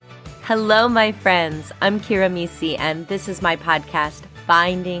Hello, my friends. I'm Kira Misi, and this is my podcast,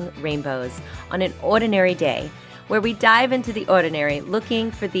 Finding Rainbows on an Ordinary Day, where we dive into the ordinary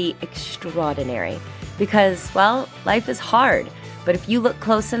looking for the extraordinary. Because, well, life is hard, but if you look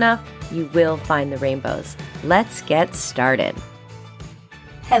close enough, you will find the rainbows. Let's get started.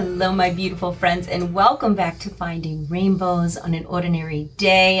 Hello, my beautiful friends, and welcome back to Finding Rainbows on an Ordinary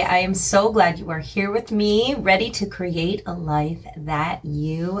Day. I am so glad you are here with me, ready to create a life that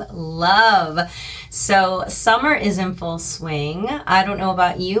you love. So summer is in full swing. I don't know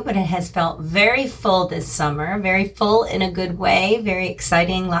about you, but it has felt very full this summer, very full in a good way, very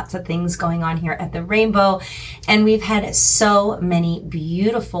exciting, lots of things going on here at the Rainbow. And we've had so many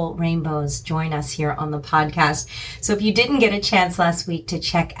beautiful rainbows join us here on the podcast. So if you didn't get a chance last week to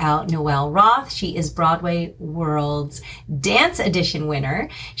check out Noelle Roth. She is Broadway World's Dance Edition winner.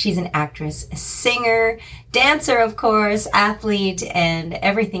 She's an actress, a singer, dancer, of course, athlete, and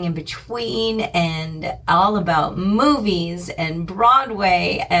everything in between, and all about movies and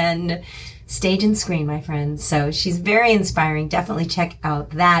Broadway and stage and screen, my friends. So she's very inspiring. Definitely check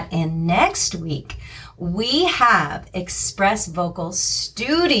out that. And next week, we have Express Vocal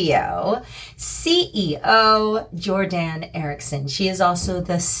Studio CEO Jordan Erickson. She is also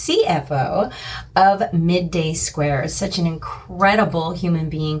the CFO of Midday Square. Such an incredible human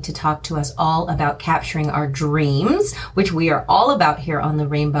being to talk to us all about capturing our dreams, which we are all about here on the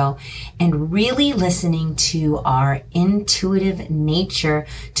Rainbow, and really listening to our intuitive nature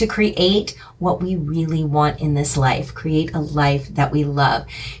to create what we really want in this life, create a life that we love.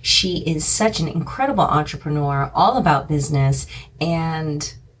 She is such an incredible entrepreneur, all about business,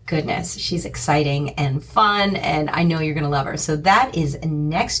 and goodness, she's exciting and fun, and I know you're going to love her. So that is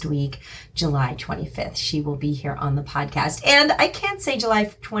next week, July 25th. She will be here on the podcast. And I can't say July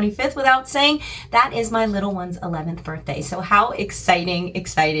 25th without saying that is my little one's 11th birthday. So how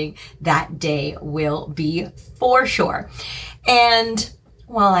exciting that day will be for sure. And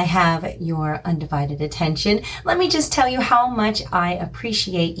while I have your undivided attention, let me just tell you how much I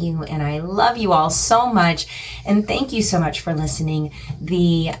appreciate you and I love you all so much. And thank you so much for listening.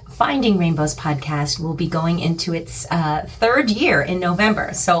 The Finding Rainbows podcast will be going into its third year in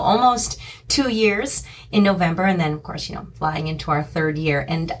November. So almost 2 years in November. And then, of course, flying into our third year.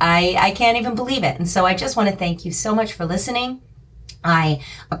 And I can't even believe it. And so I just want to thank you so much for listening. I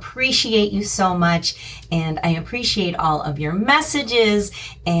appreciate you so much, and I appreciate all of your messages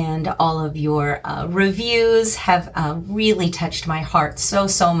and all of your reviews have really touched my heart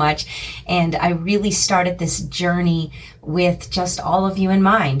so much. And I really started this journey with just all of you in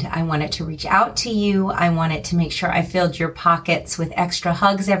mind. I wanted to reach out to you. I wanted to make sure I filled your pockets with extra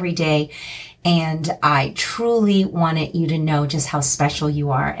hugs every day. And I truly wanted you to know just how special you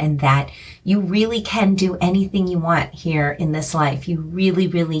are and that you really can do anything you want here in this life. You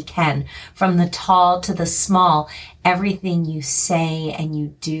really can. From the tall to the small, everything you say and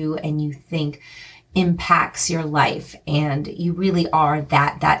you do and you think impacts your life, and you really are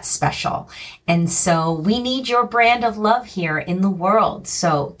that special. And so we need your brand of love here in the world.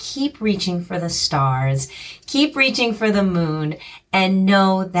 So keep reaching for the stars, keep reaching for the moon, and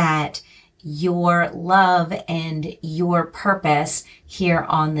know that your love and your purpose here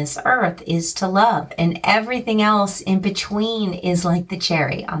on this earth is to love, and everything else in between is like the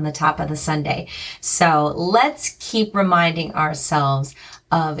cherry on the top of the sundae. So let's keep reminding ourselves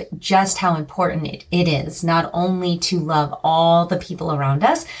of just how important it is not only to love all the people around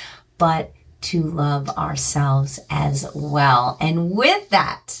us, but to love ourselves as well. And with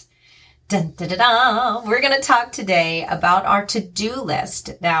that, we're going to talk today about our to-do list.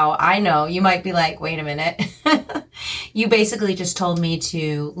 Now, I know you might be like, wait a minute. You basically just told me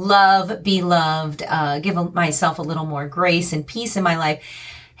to love, be loved, give myself a little more grace and peace in my life.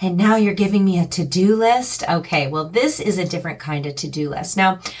 And now you're giving me a to-do list? Okay, well, this is a different kind of to-do list.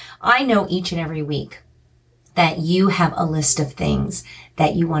 Now, I know each and every week that you have a list of things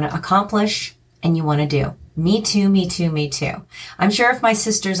that you want to accomplish and you want to do. Me too. I'm sure if my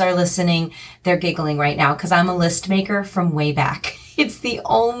sisters are listening, they're giggling right now because I'm a list maker from way back. It's the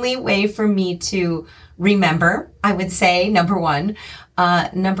only way for me to remember, I would say, number one.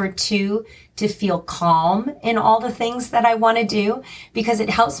 Number two, to feel calm in all the things that I want to do, because it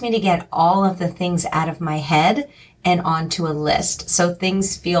helps me to get all of the things out of my head and onto a list. So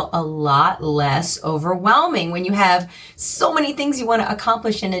things feel a lot less overwhelming when you have so many things you want to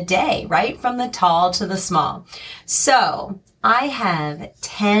accomplish in a day, right? From the tall to the small. So I have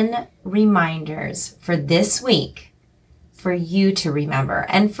 10 reminders for this week for you to remember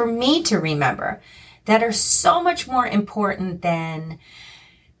and for me to remember that are so much more important than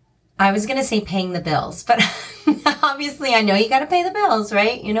I was going to say paying the bills, but obviously I know you got to pay the bills,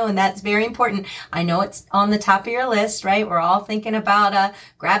 right? And that's very important. I know it's on the top of your list, right? We're all thinking about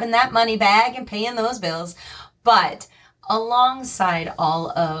grabbing that money bag and paying those bills. But alongside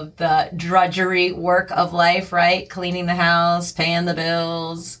all of the drudgery work of life, right? Cleaning the house, paying the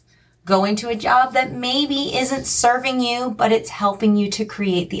bills, going to a job that maybe isn't serving you, but it's helping you to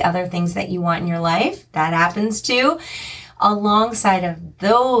create the other things that you want in your life. That happens too. Alongside of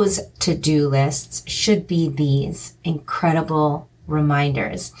those to-do lists should be these incredible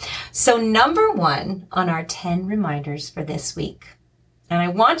reminders. So number 1 on our 10 reminders for this week, and I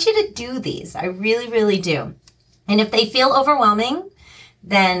want you to do these. I really, really do. And if they feel overwhelming,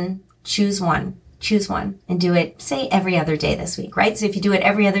 then choose one and do it, say, every other day this week, right? So if you do it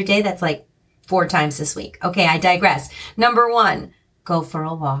every other day, that's like 4 times this week. Okay, I digress. Number 1, go for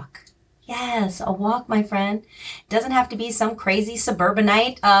a walk. Yes, a walk, my friend. Doesn't have to be some crazy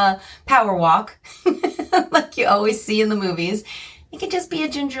suburbanite power walk like you always see in the movies. It could just be a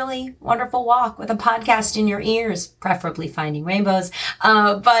gingerly wonderful walk with a podcast in your ears, preferably Finding Rainbows.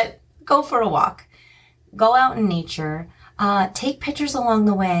 But go for a walk. Go out in nature. Take pictures along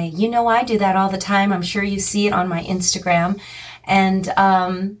the way. I do that all the time. I'm sure you see it on my Instagram. And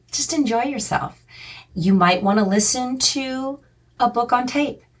just enjoy yourself. You might want to listen to a book on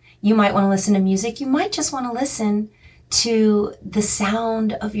tape. You might want to listen to music. You might just want to listen to the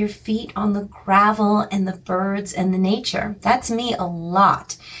sound of your feet on the gravel and the birds and the nature. That's me a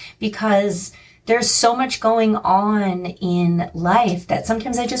lot, because there's so much going on in life that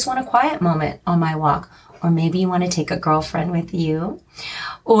sometimes I just want a quiet moment on my walk. Or maybe you want to take a girlfriend with you,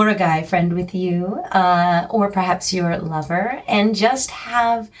 or a guy friend with you, or perhaps your lover, and just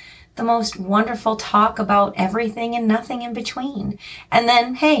have the most wonderful talk about everything and nothing in between. And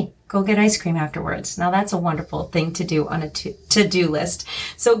then, hey, go get ice cream afterwards. Now that's a wonderful thing to do on a to-do list.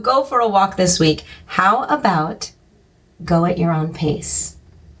 So go for a walk this week. How about go at your own pace?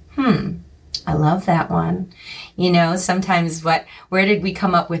 I love that one. Sometimes where did we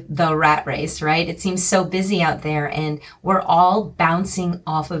come up with the rat race, right? It seems so busy out there, and we're all bouncing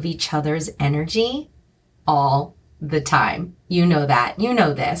off of each other's energy all the time. You know that. You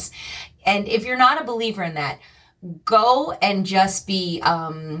know this. And if you're not a believer in that, go and just be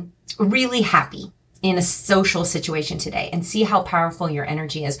really happy in a social situation today and see how powerful your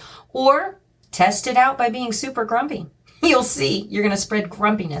energy is. Or test it out by being super grumpy. You'll see you're going to spread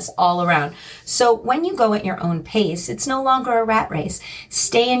grumpiness all around. So when you go at your own pace, it's no longer a rat race.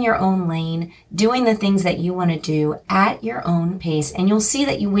 Stay in your own lane, doing the things that you want to do at your own pace. And you'll see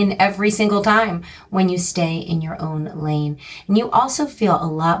that you win every single time when you stay in your own lane. And you also feel a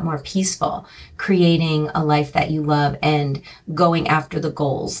lot more peaceful, creating a life that you love and going after the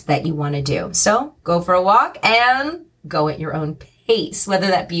goals that you want to do. So go for a walk and go at your own pace, whether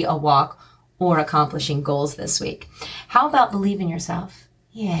that be a walk or accomplishing goals this week. How about believe in yourself?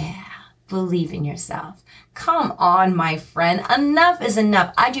 Yeah, believe in yourself. Come on, my friend. Enough is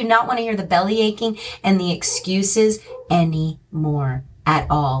enough. I do not want to hear the belly aching and the excuses anymore at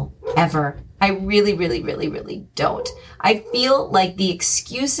all, ever. I really, really, really, really don't. I feel like the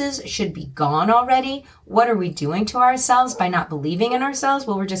excuses should be gone already. What are we doing to ourselves by not believing in ourselves?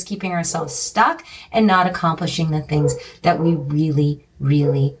 Well, we're just keeping ourselves stuck and not accomplishing the things that we really,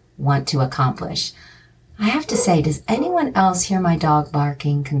 really want to accomplish. I have to say, does anyone else hear my dog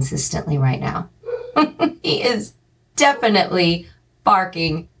barking consistently right now? He is definitely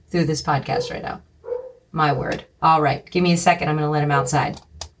barking through this podcast right now. My word. All right, give me a second. I'm going to let him outside.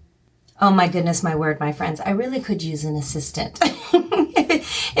 Oh my goodness, my word, my friends. I really could use an assistant.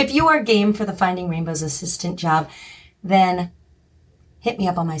 If you are game for the Finding Rainbows assistant job, then hit me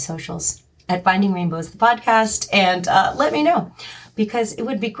up on my socials at Finding Rainbows, the podcast, and let me know. Because it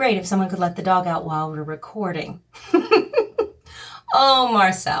would be great if someone could let the dog out while we're recording. Oh,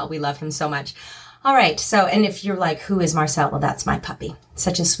 Marcel. We love him so much. All right. So, and if you're like, who is Marcel? Well, that's my puppy.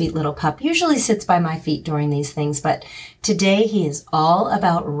 Such a sweet little pup. Usually sits by my feet during these things. But today he is all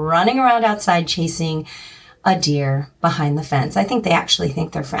about running around outside chasing a deer behind the fence. I think they actually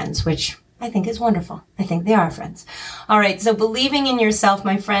think they're friends, which I think is wonderful. I think they are friends. All right. So believing in yourself,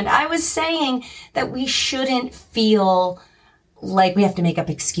 my friend, I was saying that we shouldn't feel like we have to make up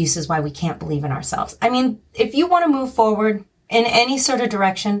excuses why we can't believe in ourselves. I mean, if you want to move forward in any sort of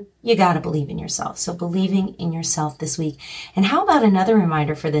direction, you got to believe in yourself. So believing in yourself this week. And how about another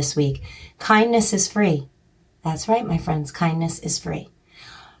reminder for this week? Kindness is free. That's right, my friends. Kindness is free.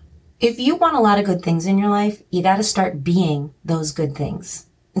 If you want a lot of good things in your life, you got to start being those good things.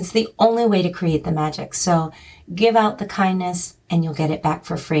 It's the only way to create the magic. So give out the kindness and you'll get it back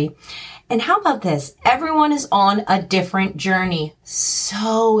for free. And how about this? Everyone is on a different journey.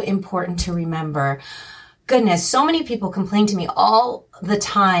 So important to remember. Goodness, so many people complain to me all the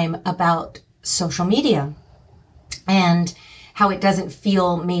time about social media and how it doesn't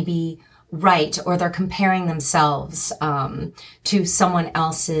feel maybe right, or they're comparing themselves to someone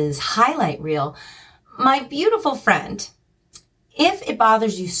else's highlight reel. My beautiful friend, if it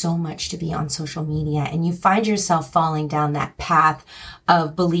bothers you so much to be on social media and you find yourself falling down that path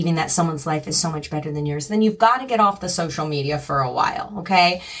of believing that someone's life is so much better than yours, then you've got to get off the social media for a while,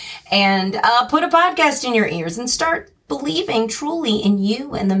 okay? And put a podcast in your ears and start believing truly in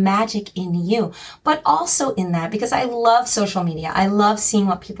you and the magic in you, but also in that, because I love social media. I love seeing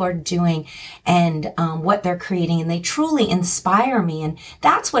what people are doing and what they're creating, and they truly inspire me. And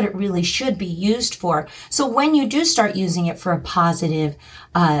that's what it really should be used for. So when you do start using it for a positive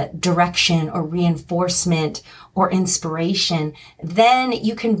direction or reinforcement or inspiration, then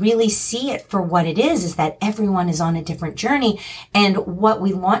you can really see it for what it is that everyone is on a different journey. And what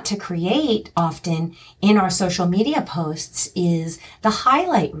we want to create often in our social media posts is the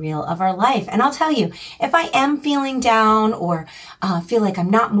highlight reel of our life. And I'll tell you, if I am feeling down or feel like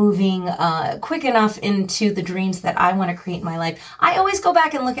I'm not moving quick enough into the dreams that I want to create in my life, I always go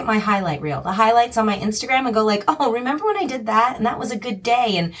back and look at my highlight reel, the highlights on my Instagram, and go like, oh, remember when I did that? And that was a good day.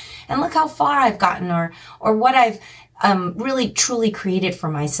 And look how far I've gotten, or what I've really truly created for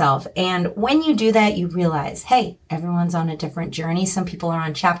myself. And when you do that, you realize, hey, everyone's on a different journey. Some people are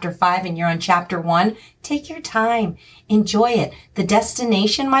on chapter 5 and you're on chapter 1. Take your time. Enjoy it. The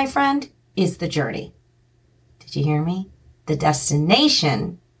destination, my friend, is the journey. Did you hear me? The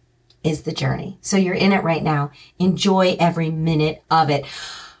destination is the journey. So you're in it right now. Enjoy every minute of it.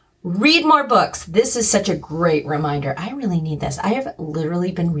 Read more books. This is such a great reminder. I really need this. I have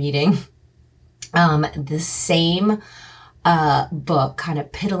literally been reading the same book, kind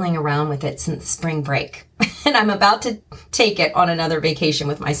of piddling around with it since spring break. And I'm about to take it on another vacation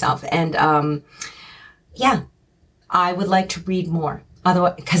with myself. And I would like to read more.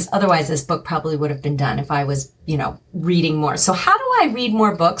 Otherwise this book probably would have been done if I was, reading more. So how do I read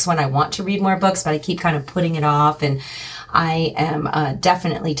more books when I want to read more books, but I keep kind of putting it off? And I am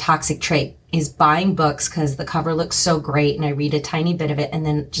definitely toxic trait is buying books because the cover looks so great and I read a tiny bit of it and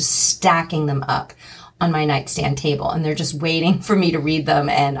then just stacking them up on my nightstand table, and they're just waiting for me to read them,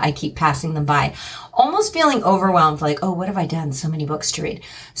 and I keep passing them by, almost feeling overwhelmed, like, oh, what have I done? So many books to read.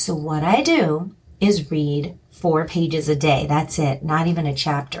 So what I do is read 4 pages a day. That's it. Not even a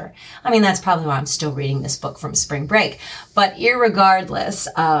chapter. I mean, that's probably why I'm still reading this book from spring break. But irregardless,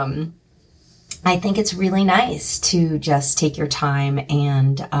 I think it's really nice to just take your time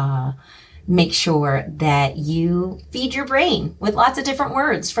and make sure that you feed your brain with lots of different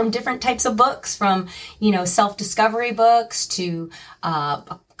words from different types of books, from, self-discovery books to,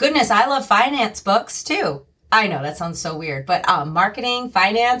 goodness, I love finance books too. I know that sounds so weird, but marketing,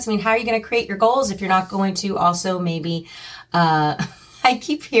 finance, how are you going to create your goals if you're not going to also maybe, I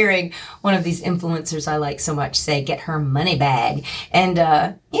keep hearing one of these influencers I like so much say, get her money bag. And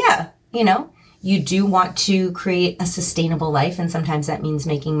you do want to create a sustainable life, and sometimes that means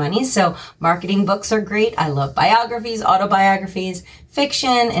making money. So marketing books are great. I love biographies, autobiographies, fiction,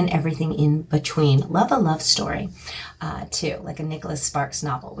 and everything in between. Love a love story, too, like a Nicholas Sparks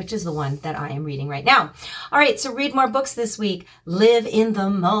novel, which is the one that I am reading right now. All right, so read more books this week. Live in the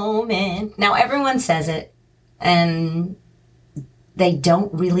moment. Now, everyone says it, and they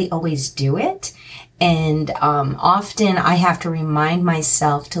don't really always do it. And often I have to remind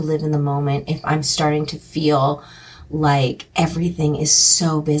myself to live in the moment if I'm starting to feel like everything is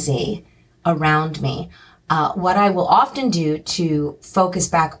so busy around me. What I will often do to focus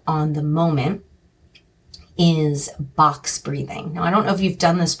back on the moment is box breathing. Now, I don't know if you've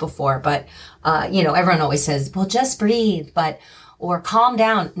done this before, but, everyone always says, well, just breathe, or calm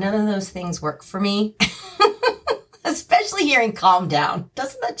down. None of those things work for me. Especially hearing calm down.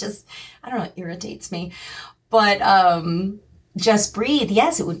 Doesn't that just, irritates me. But just breathe.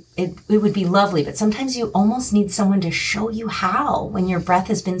 Yes, it would be lovely. But sometimes you almost need someone to show you how when your breath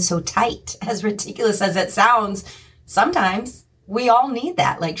has been so tight. As ridiculous as it sounds, sometimes we all need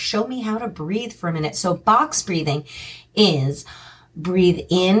that. Like, show me how to breathe for a minute. So box breathing is breathe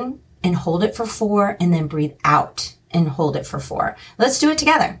in and hold it for 4, and then breathe out and hold it for 4. Let's do it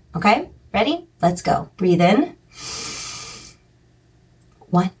together. Okay? Ready? Let's go. Breathe in.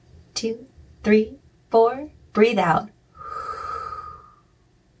 1, 2, 3, 4. Breathe out.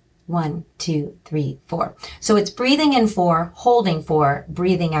 1, 2, 3, 4. So it's breathing in 4, holding 4,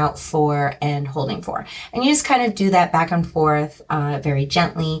 breathing out 4, and holding 4. And you just kind of do that back and forth very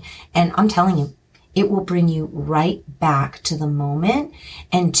gently. And I'm telling you, it will bring you right back to the moment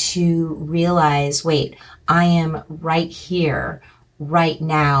and to realize, wait, I am right here, right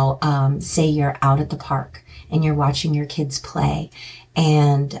now. Say you're out at the park and you're watching your kids play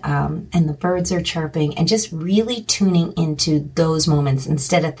and the birds are chirping, and just really tuning into those moments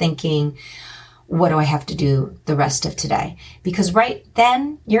instead of thinking, what do I have to do the rest of today? Because right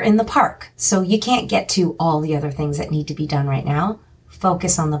then you're in the park. So you can't get to all the other things that need to be done right now.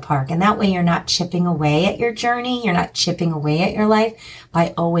 Focus on the park. And that way you're not chipping away at your journey. You're not chipping away at your life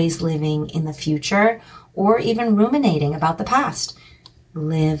by always living in the future or even ruminating about the past.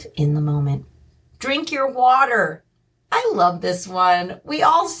 Live in the moment. Drink your water. I love this one. We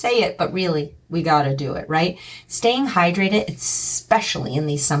all say it, but really, we gotta do it, right? Staying hydrated, especially in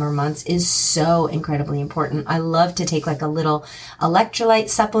these summer months, is so incredibly important. I love to take like a little electrolyte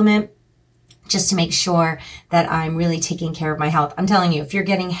supplement just to make sure that I'm really taking care of my health. I'm telling you, if you're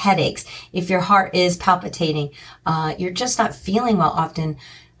getting headaches, if your heart is palpitating, you're just not feeling well often,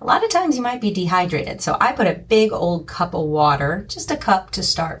 a lot of times you might be dehydrated. So I put a big old cup of water, just a cup to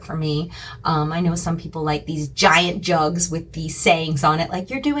start for me. I know some people like these giant jugs with these sayings on it, like,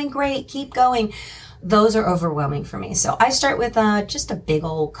 you're doing great, keep going. Those are overwhelming for me. So I start with just a big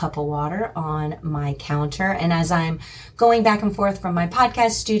old cup of water on my counter. And as I'm going back and forth from my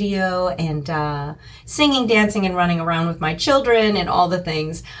podcast studio and singing, dancing, and running around with my children and all the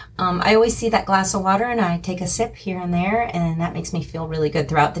things, I always see that glass of water and I take a sip here and there, and that makes me feel really good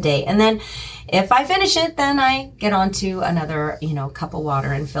throughout the day. And then if I finish it, then I get on to another, cup of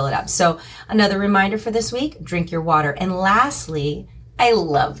water and fill it up. So another reminder for this week, drink your water. And lastly, I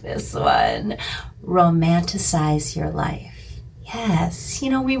love this one. Romanticize your life. Yes,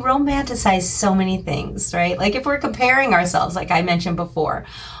 we romanticize so many things, right? Like if we're comparing ourselves, like I mentioned before,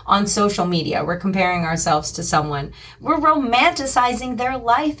 on social media, we're comparing ourselves to someone. We're romanticizing their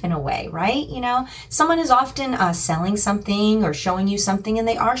life in a way, right? Someone is often selling something or showing you something, and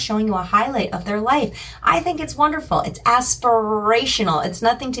they are showing you a highlight of their life. I think it's wonderful. It's aspirational. It's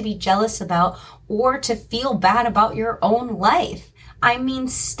nothing to be jealous about or to feel bad about your own life. I mean,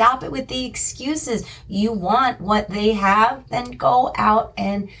 stop it with the excuses. You want what they have, then go out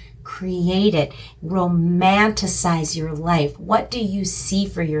and create it. Romanticize your life. What do you see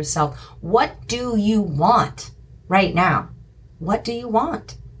for yourself? What do you want right now? What do you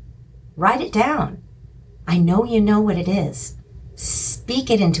want? Write it down. I know you know what it is. Speak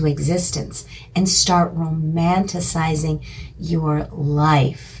it into existence and start romanticizing your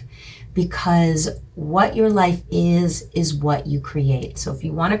life. Because what your life is what you create. So if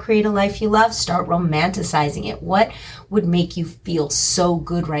you want to create a life you love, start romanticizing it. What would make you feel so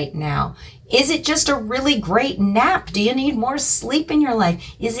good right now? Is it just a really great nap? Do you need more sleep in your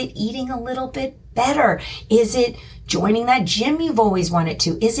life? Is it eating a little bit better? Is it joining that gym you've always wanted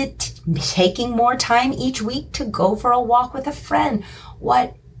to? Is it taking more time each week to go for a walk with a friend?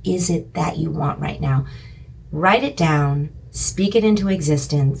 What is it that you want right now? Write it down. Speak it into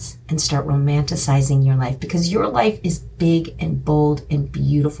existence and start romanticizing your life, because your life is big and bold and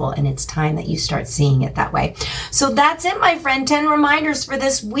beautiful, and it's time that you start seeing it that way. So that's it, my friend. 10 reminders for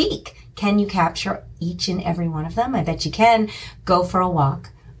this week. Can you capture each and every one of them? I bet you can. Go for a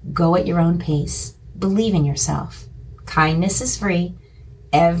walk. Go at your own pace. Believe in yourself. Kindness is free.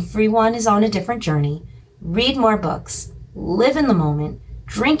 Everyone is on a different journey. Read more books. Live in the moment.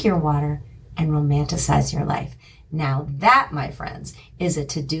 Drink your water and romanticize your life. Now that, my friends, is a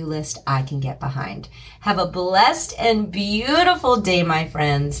to-do list I can get behind. Have a blessed and beautiful day, my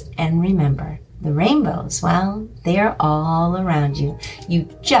friends. And remember, the rainbows, well, they are all around you. You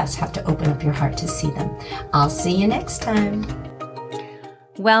just have to open up your heart to see them. I'll see you next time.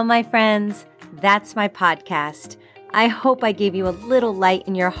 Well, my friends, that's my podcast. I hope I gave you a little light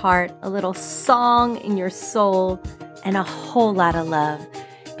in your heart, a little song in your soul, and a whole lot of love,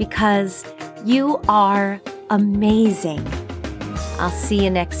 because you are amazing. I'll see you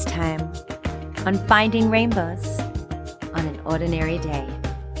next time on Finding Rainbows on an Ordinary Day.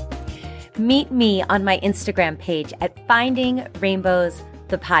 Meet me on my Instagram page at Finding Rainbows,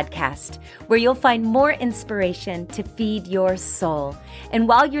 the podcast, where you'll find more inspiration to feed your soul. And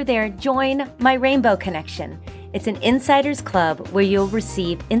while you're there, join my Rainbow Connection. It's an insiders club where you'll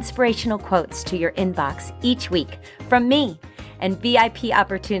receive inspirational quotes to your inbox each week from me, and VIP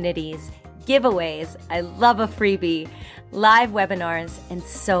opportunities, giveaways, I love a freebie, live webinars, and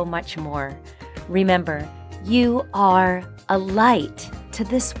so much more. Remember, you are a light to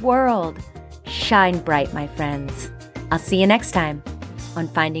this world. Shine bright, my friends. I'll see you next time. on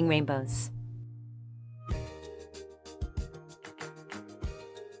Finding Rainbows.